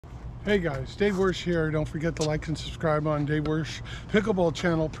Hey guys, Dave Wirsch here. Don't forget to like and subscribe on Dave Wirsch Pickleball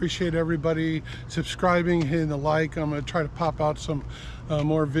channel. Appreciate everybody subscribing, hitting the like. I'm going to try to pop out some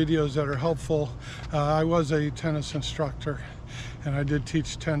more videos that are helpful. I was a tennis instructor and I did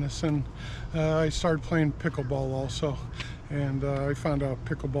teach tennis, and I started playing pickleball also. And I found out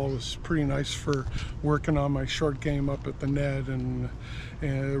pickleball was pretty nice for working on my short game up at the net, and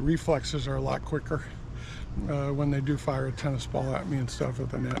reflexes are a lot quicker when they do fire a tennis ball at me and stuff at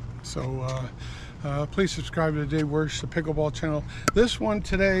the net. So please subscribe to Dave Wirsch, the Pickleball channel. This one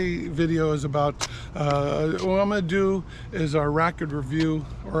today video is about, what I'm going to do is a racket review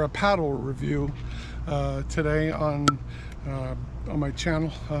or a paddle review today on my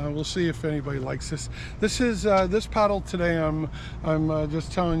channel. We'll see if anybody likes this. This is this paddle today I'm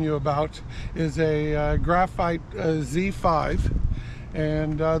just telling you about is a graphite Z05.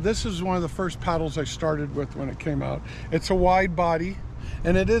 And this is one of the first paddles I started with when it came out. It's a wide body,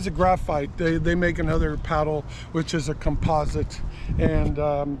 and it is a graphite. They make another paddle which is a composite, and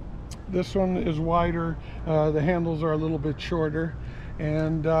this one is wider. The handles are a little bit shorter,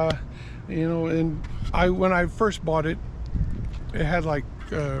 and you know, and when I first bought it, it had like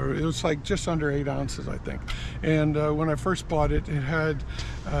it was like just under 8 ounces, I think. And when I first bought it, it had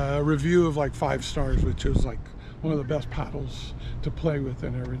a review of like 5 stars, which was like one of the best paddles to play with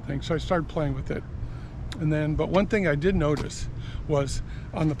and everything. So I started playing with it, and then, but one thing I did notice was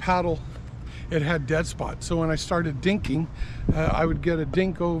on the paddle it had dead spots. So when I started dinking, I would get a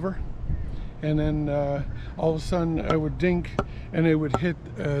dink over, and then all of a sudden I would dink and it would hit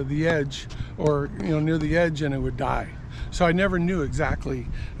the edge, or near the edge, and it would die. So I never knew exactly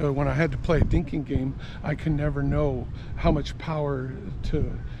when I had to play a dinking game. I can never know how much power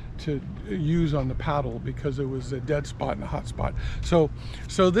to use on the paddle, because it was a dead spot and a hot spot. So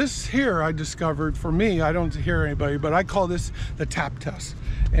this here, I discovered, for me, I don't hear anybody, but I call this the tap test.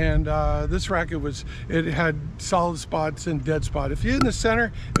 And this racket it had solid spots and dead spot. If you hit in the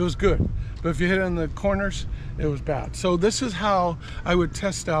center, it was good, but if you hit in the corners, it was bad. So this is how I would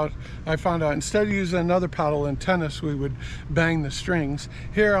test out. I found out, instead of using another paddle in tennis, we would bang the strings.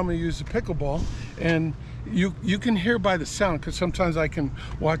 Here I'm going to use the pickleball, and you can hear by the sound, because sometimes I can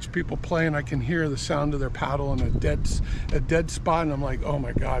watch people play and I can hear the sound of their paddle and a dead spot, and I'm like, oh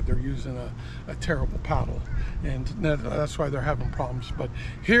my God, they're using a terrible paddle, and that's why they're having problems. But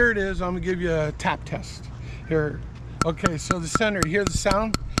here it is. I'm gonna give you a tap test here. Okay, so the center, you hear the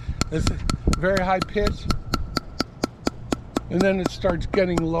sound? It's very high pitch, and then it starts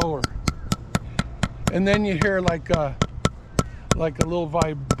getting lower, and then you hear like a little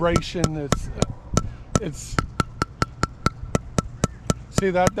vibration. It's see,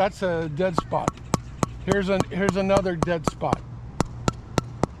 that's a dead spot. Here's another dead spot.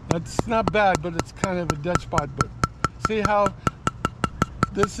 That's not bad, but it's kind of a dead spot. But see how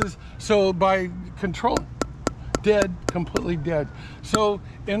this is, so by controlling, dead, completely dead. So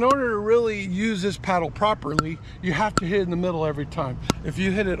in order to really use this paddle properly, you have to hit in the middle every time. If you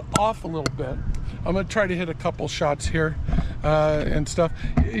hit it off a little bit, I'm going to try to hit a couple shots here and stuff.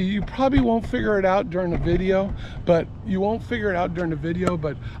 You probably won't figure it out during the video, but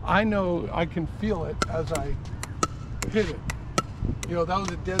I know I can feel it as I hit it. That was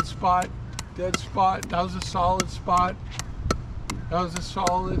a dead spot, that was a solid spot, that was a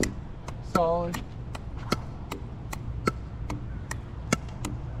solid.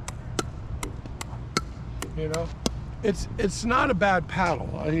 It's not a bad paddle.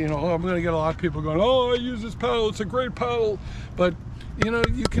 I'm going to get a lot of people going, oh, I use this paddle, it's a great paddle. But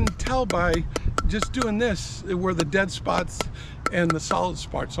you can tell by just doing this where the dead spots and the solid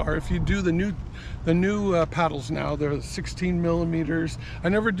spots are. If you do the new paddles now, they're 16 millimeters. I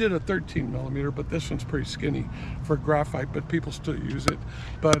never did a 13 millimeter, but this one's pretty skinny for graphite, but people still use it.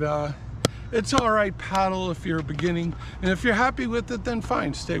 But it's all right paddle if you're beginning, and if you're happy with it, then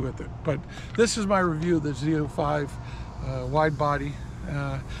fine, stay with it. But this is my review of the Z05 wide body.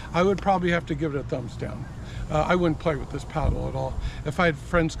 I would probably have to give it a thumbs down. I wouldn't play with this paddle at all. If I had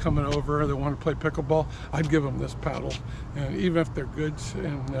friends coming over that want to play pickleball, I'd give them this paddle, and even if they're good,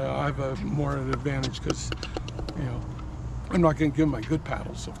 and I have more of an advantage, because I'm not going to give them my good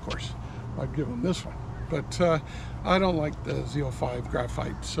paddles, of course. I'd give them this one. But I don't like the Z05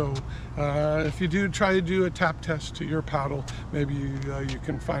 graphite. So if you do try to do a tap test to your paddle, maybe you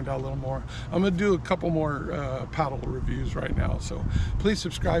can find out a little more. I'm going to do a couple more paddle reviews right now. So please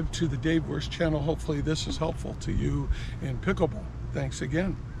subscribe to the Dave Wirsch channel. Hopefully this is helpful to you in pickleball. Thanks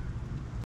again.